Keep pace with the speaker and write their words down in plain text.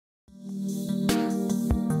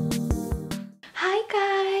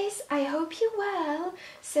Hi guys, I hope you're well.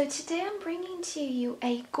 So today I'm bringing to you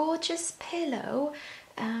a gorgeous pillow,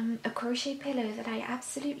 a crochet pillow that I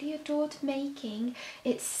absolutely adored making.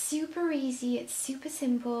 It's super easy, it's super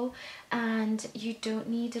simple, and you don't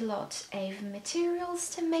need a lot of materials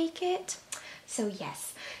to make it. So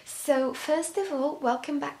yes, so first of all,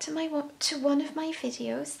 welcome back to one of my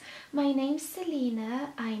videos. My name's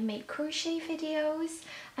Selina. I make crochet videos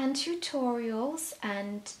and tutorials,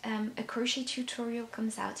 and a crochet tutorial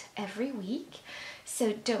comes out every week.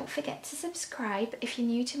 So don't forget to subscribe if you're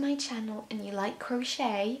new to my channel and you like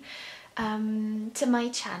crochet to my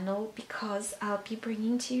channel, because I'll be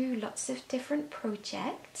bringing to you lots of different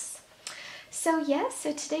projects. So yeah,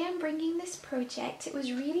 so today I'm bringing this project. It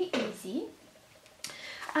was really easy.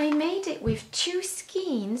 I made it with 2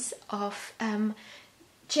 skeins of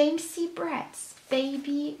James C. Brett's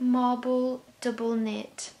Baby Marble Double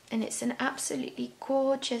Knit, and it's an absolutely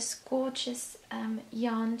gorgeous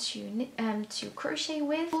yarn to crochet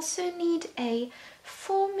with. Also need a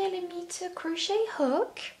 4mm crochet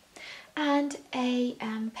hook and a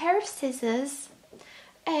pair of scissors,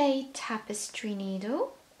 a tapestry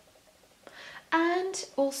needle, and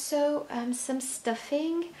also some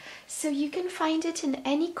stuffing. So you can find it in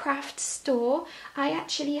any craft store. I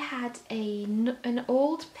actually had an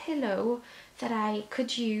old pillow that I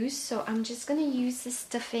could use, so I'm just going to use the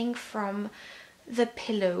stuffing from the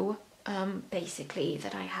pillow basically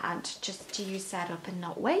that I had, just to use that up and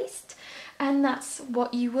not waste. And that's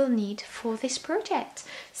what you will need for this project.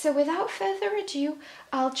 So without further ado,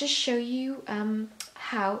 I'll just show you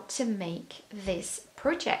how to make this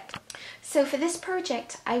project. So for this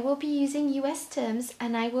project, I will be using US terms,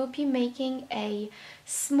 and I will be making a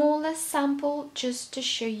smaller sample just to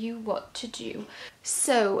show you what to do.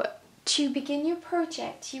 So to begin your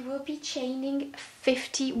project, you will be chaining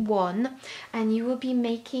 51, and you will be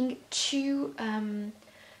making two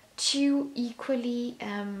equally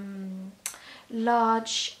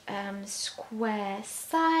large square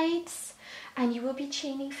sides, and you will be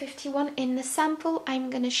chaining 51. In the sample I'm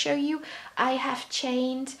going to show you, I have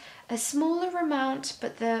chained a smaller amount,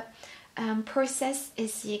 but the process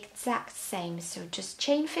is the exact same. So just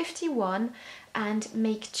chain 51 and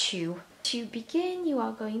make 2. To begin, you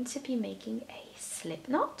are going to be making a slip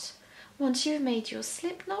knot. Once you've made your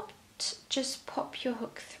slip knot, just pop your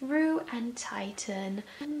hook through and tighten.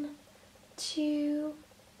 1, 2,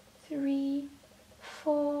 3,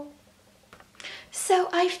 4. So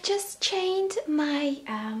I've just chained my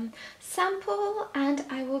sample, and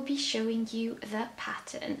I will be showing you the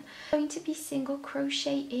pattern. I'm going to be single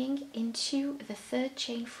crocheting into the 3rd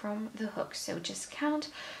chain from the hook. So just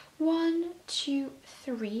count 1, 2,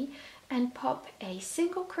 3 and pop a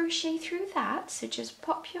single crochet through that. So just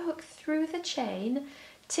pop your hook through the chain,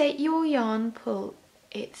 take your yarn, pull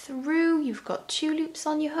it through. You've got 2 loops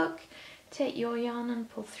on your hook. Take your yarn and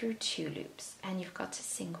pull through 2 loops, and you've got a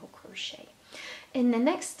single crochet. In the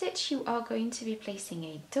next stitch, you are going to be placing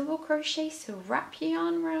a double crochet. So wrap your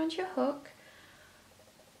yarn around your hook,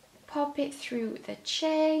 pop it through the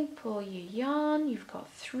chain, pull your yarn. You've got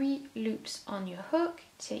 3 loops on your hook.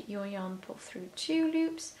 Take your yarn, pull through 2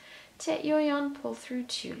 loops. Take your yarn, pull through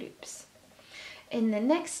 2 loops. In the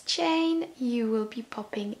next chain, you will be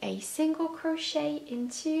popping a single crochet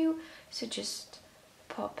into, so just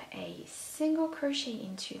pop a single crochet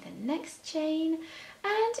into the next chain,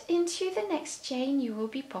 and into the next chain you will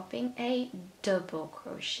be popping a double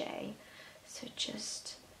crochet. So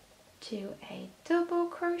just do a double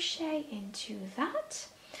crochet into that,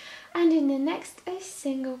 and in the next a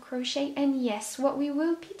single crochet. And yes, what we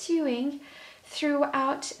will be doing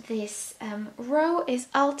throughout this row is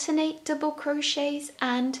alternate double crochets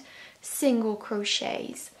and single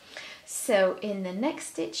crochets. So in the next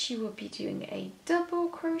stitch you will be doing a double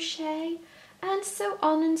crochet, and so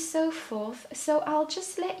on and so forth. So I'll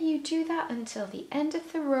just let you do that until the end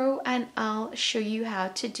of the row, and I'll show you how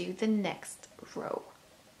to do the next row.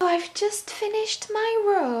 So I've just finished my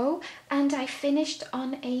row, and I finished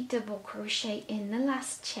on a double crochet in the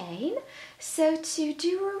last chain. So to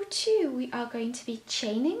do row 2, we are going to be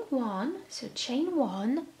chaining 1. So chain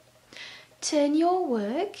 1, turn your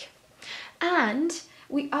work, and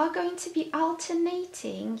we are going to be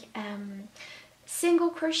alternating single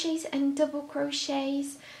crochets and double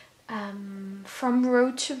crochets from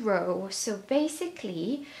row to row. So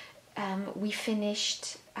basically we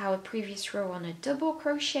finished our previous row on a double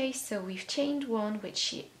crochet, so we've chained 1,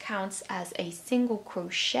 which counts as a single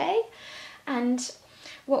crochet, and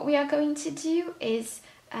what we are going to do is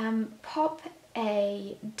pop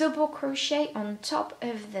a double crochet on top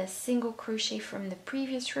of the single crochet from the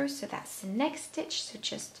previous row. So that's the next stitch. So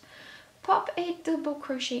just pop a double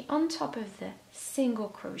crochet on top of the single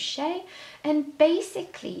crochet, and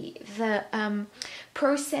basically the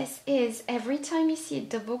process is every time you see a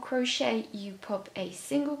double crochet you pop a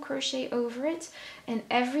single crochet over it, and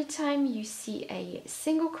every time you see a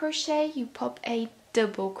single crochet you pop a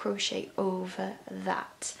double crochet over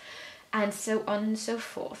that, and so on and so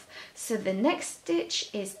forth. So the next stitch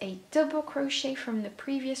is a double crochet from the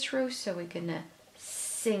previous row, so we're gonna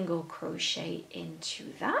single crochet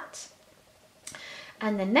into that,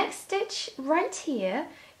 and the next stitch right here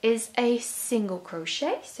is a single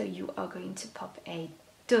crochet, so you are going to pop a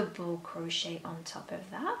double crochet on top of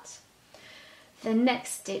that. The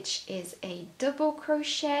next stitch is a double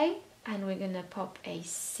crochet, and we're going to pop a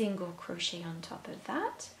single crochet on top of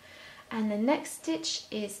that, and the next stitch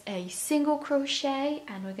is a single crochet,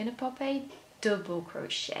 and we're going to pop a double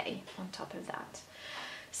crochet on top of that.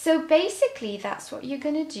 So basically that's what you're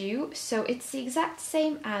going to do. So it's the exact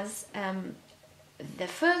same as the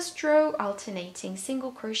first row, alternating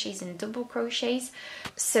single crochets and double crochets.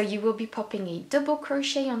 So you will be popping a double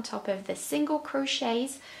crochet on top of the single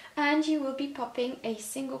crochets, and you will be popping a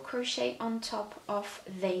single crochet on top of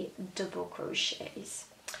the double crochets.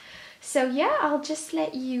 So yeah, I'll just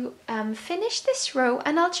let you finish this row,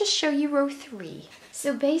 and I'll just show you row 3.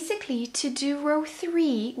 So basically to do row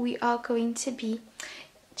 3 we are going to be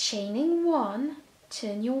chaining 1,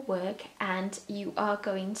 turn your work, and you are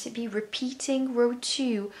going to be repeating row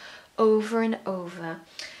 2 over and over.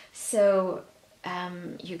 So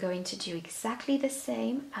you're going to do exactly the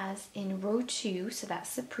same as in row 2, so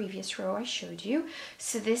that's the previous row I showed you.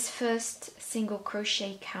 So this first single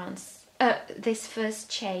crochet counts, this first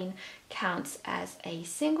chain counts as a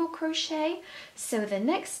single crochet, so the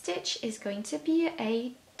next stitch is going to be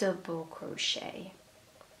a double crochet.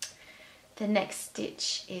 The next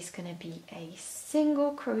stitch is going to be a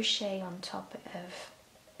single crochet on top of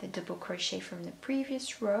the double crochet from the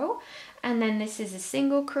previous row, and then this is a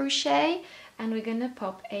single crochet, and we're going to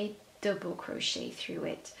pop a double crochet through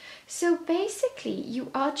it. So basically you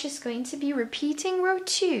are just going to be repeating row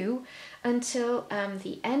 2 until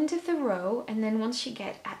the end of the row, and then once you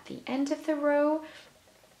get at the end of the row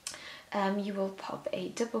you will pop a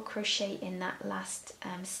double crochet in that last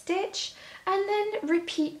stitch, and then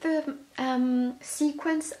repeat the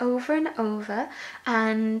sequence over and over.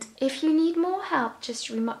 And if you need more help, just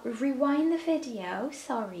rewind the video,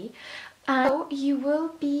 sorry, and you will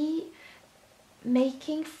be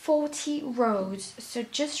making 40 rows. So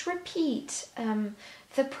just repeat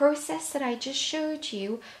the process that I just showed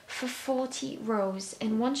you for 40 rows,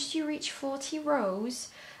 and once you reach 40 rows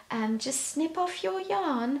just snip off your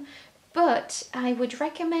yarn, but I would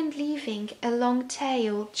recommend leaving a long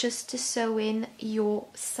tail just to sew in your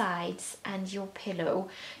sides and your pillow.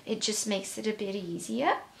 It just makes it a bit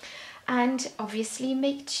easier. And obviously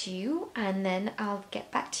make 2, and then I'll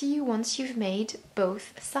get back to you once you've made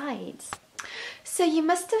both sides. So you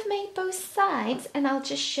must have made both sides, and I'll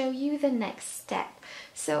just show you the next step.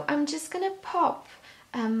 So I'm just going to pop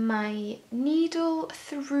my needle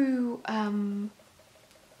through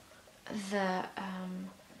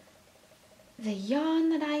the yarn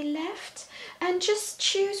that I left, and just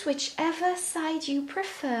choose whichever side you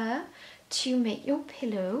prefer to make your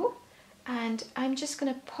pillow. And I'm just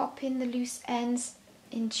going to pop in the loose ends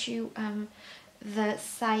into the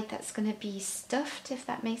side that's going to be stuffed, if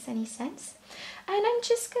that makes any sense. And I'm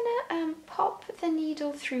just going to pop the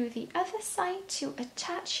needle through the other side to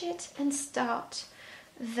attach it and start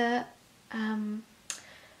the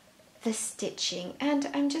stitching. And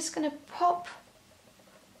I'm just going to pop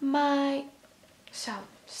my,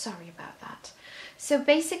 sorry about that. So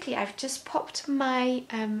basically I've just popped my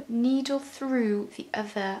needle through the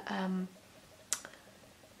other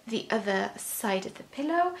side of the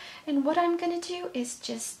pillow, and what I'm going to do is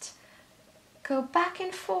just go back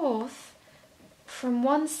and forth from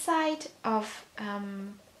one side of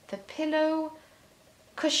the pillow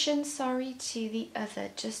cushion, to the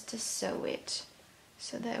other, just to sew it.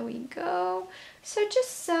 So there we go. So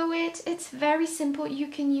just sew it. It's very simple. You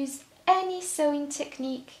can use any sewing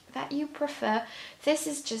technique that you prefer. This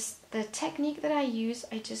is just the technique that I use.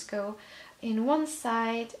 I just go in one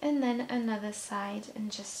side and then another side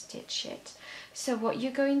and just stitch it. So what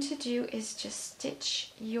you're going to do is just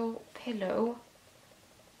stitch your pillow,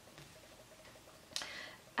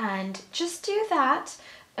 and just do that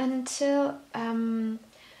until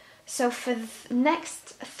so for the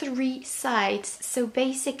next 3 sides. So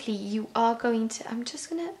basically you are going to, I'm just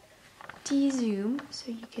gonna de-zoom so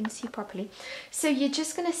you can see properly. So you're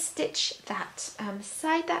just gonna stitch that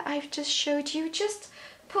side that I've just showed you, just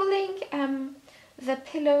pulling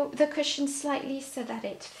the cushion slightly so that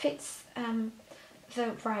it fits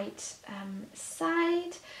the right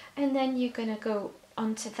side, and then you're gonna go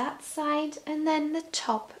onto that side and then the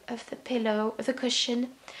top of the pillow, the cushion,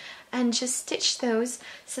 and just stitch those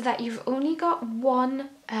so that you've only got one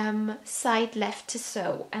side left to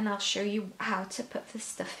sew, and I'll show you how to put the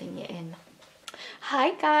stuffing in.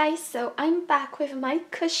 Hi guys, so I'm back with my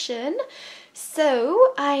cushion.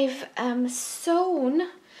 So I've sewn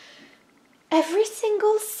every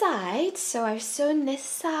single side. So I've sewn this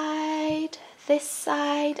side,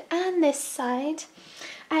 and this side.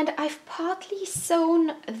 And I've partly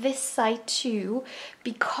sewn this side too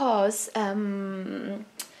because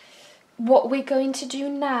what we're going to do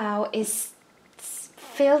now is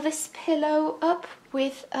fill this pillow up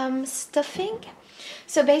with stuffing.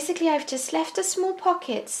 So basically I've just left a small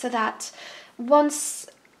pocket so that once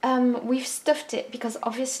we've stuffed it, because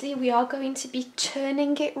obviously we are going to be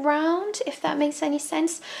turning it round, if that makes any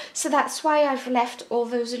sense. So that's why I've left all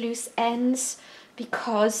those loose ends,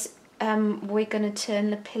 because we're going to turn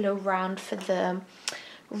the pillow round for the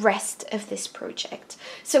rest of this project.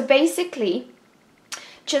 So basically,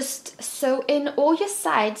 just sew in all your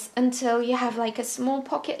sides until you have like a small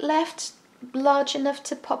pocket left, large enough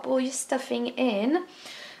to pop all your stuffing in.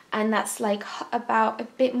 And that's like about a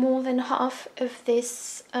bit more than half of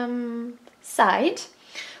this side.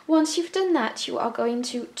 Once you've done that, you are going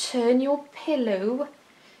to turn your pillow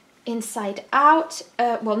inside out.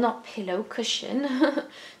 Well, not pillow, cushion.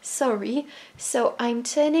 Sorry. So I'm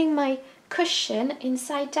turning my cushion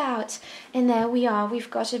inside out, and there we are.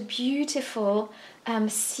 We've got a beautiful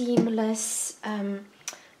seamless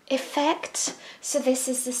effect. So this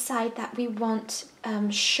is the side that we want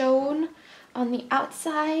shown on the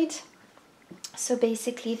outside. So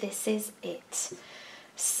basically this is it.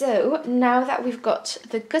 So now that we've got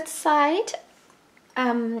the good side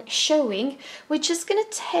showing, we're just gonna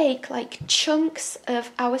take like chunks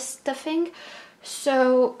of our stuffing.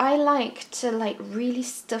 So I like to like really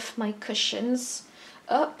stuff my cushions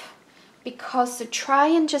up, because to try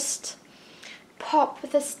and just pop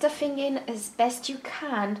the stuffing in as best you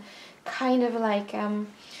can, kind of like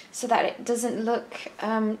so that it doesn't look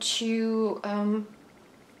too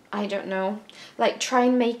I don't know, like try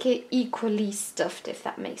and make it equally stuffed, if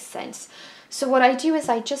that makes sense. So what I do is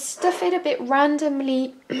I just stuff it a bit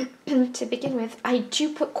randomly to begin with. I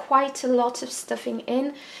do put quite a lot of stuffing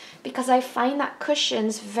in because I find that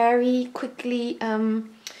cushions very quickly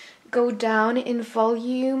go down in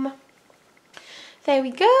volume. There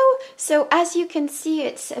we go. So as you can see,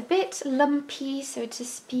 it's a bit lumpy, so to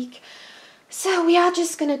speak. So we are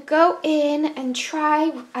just going to go in and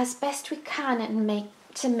try as best we can and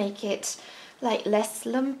make it like less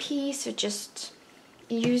lumpy. So just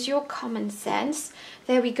use your common sense.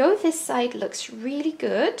 There we go. This side looks really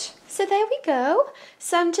good. So there we go.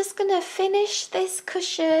 So I'm just going to finish this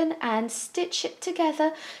cushion and stitch it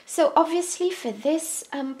together. So obviously for this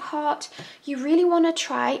part, you really want to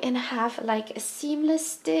try and have like a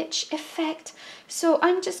seamless stitch effect. So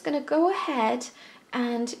I'm just going to go ahead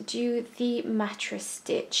and do the mattress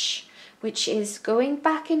stitch, which is going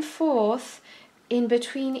back and forth in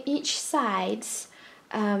between each sides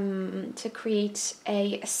to create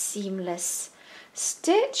a seamless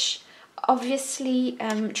stitch. Obviously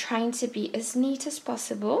trying to be as neat as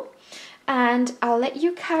possible, and I'll let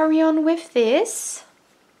you carry on with this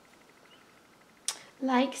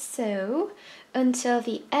like so until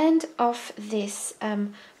the end of this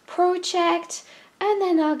project, and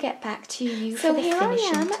then I'll get back to you for the finishing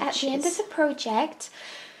touches. So here I am at the end of the project.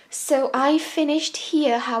 So I finished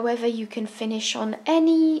here. However, you can finish on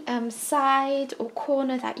any side or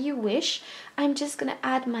corner that you wish. I'm just going to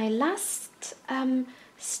add my last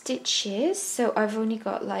stitches. So I've only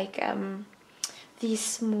got like these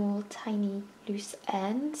small tiny loose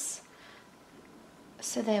ends.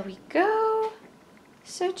 So there we go.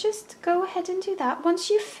 So just go ahead and do that. Once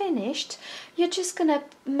you've finished, you're just going to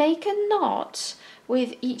make a knot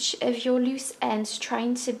with each of your loose ends,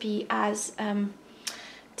 trying to be as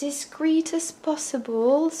discreet as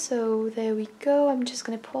possible. So there we go. I'm just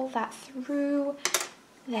going to pull that through.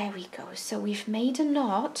 There we go. So we've made a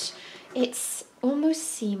knot. It's almost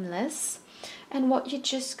seamless, and what you're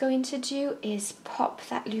just going to do is pop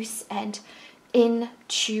that loose end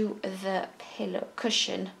into the pillow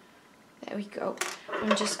cushion. There we go.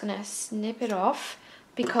 I'm just going to snip it off,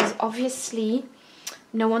 because obviously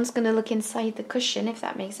no one's going to look inside the cushion, if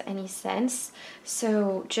that makes any sense.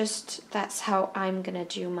 So just that's how I'm going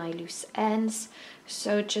to do my loose ends.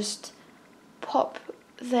 So just pop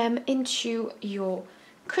them into your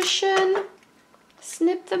cushion,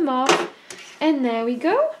 snip them off, and there we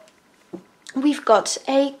go. We've got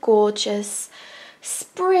a gorgeous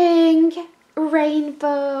spring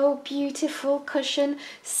rainbow beautiful cushion.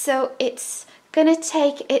 So it's gonna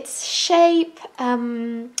take its shape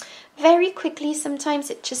very quickly. Sometimes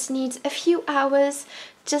it just needs a few hours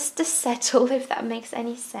just to settle, if that makes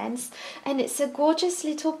any sense. And it's a gorgeous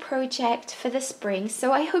little project for the spring.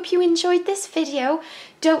 So I hope you enjoyed this video.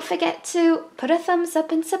 Don't forget to put a thumbs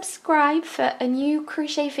up and subscribe for a new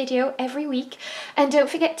crochet video every week. And don't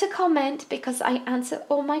forget to comment, because I answer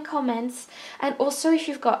all my comments. And also, if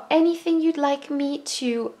you've got anything you'd like me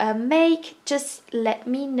to make, just let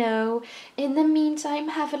me know. In the meantime,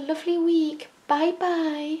 have a lovely week. Bye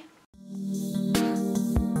bye.